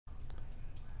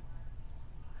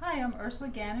Hi, I'm Ursula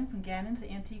Gannon from Gannons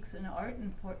Antiques and Art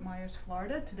in Fort Myers,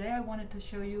 Florida. Today I wanted to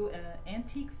show you an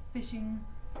antique fishing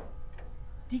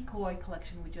decoy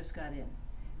collection we just got in.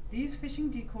 These fishing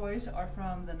decoys are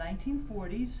from the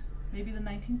 1940s, maybe the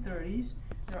 1930s.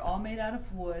 They're all made out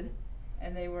of wood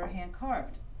and they were hand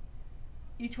carved.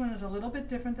 Each one is a little bit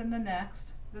different than the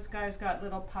next. This guy's got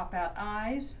little pop-out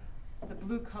eyes. The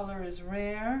blue color is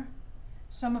rare.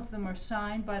 Some of them are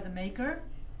signed by the maker.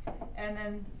 And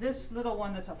then this little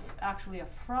one that's actually a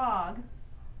frog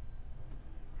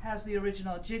has the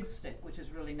original jig stick, which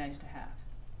is really nice to have.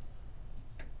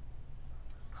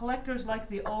 Collectors like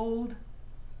the old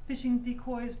fishing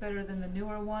decoys better than the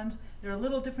newer ones. They're a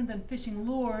little different than fishing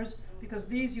lures because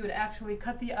these you would actually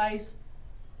cut the ice,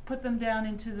 put them down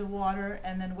into the water,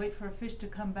 and then wait for a fish to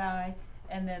come by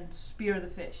and then spear the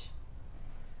fish.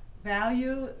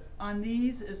 Value on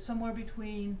these is somewhere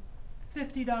between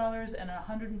 $50 and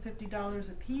 $150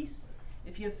 a piece.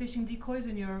 If you have fishing decoys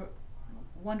and you're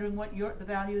wondering what the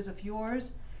value is of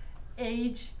yours,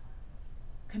 age,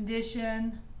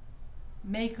 condition,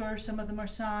 maker, some of them are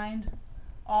signed,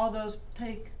 all those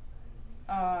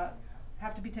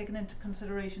have to be taken into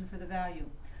consideration for the value.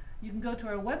 You can go to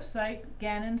our website,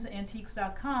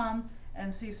 gannonsantiques.com,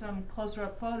 and see some closer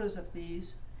up photos of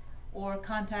these, or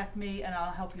contact me and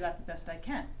I'll help you out the best I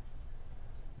can.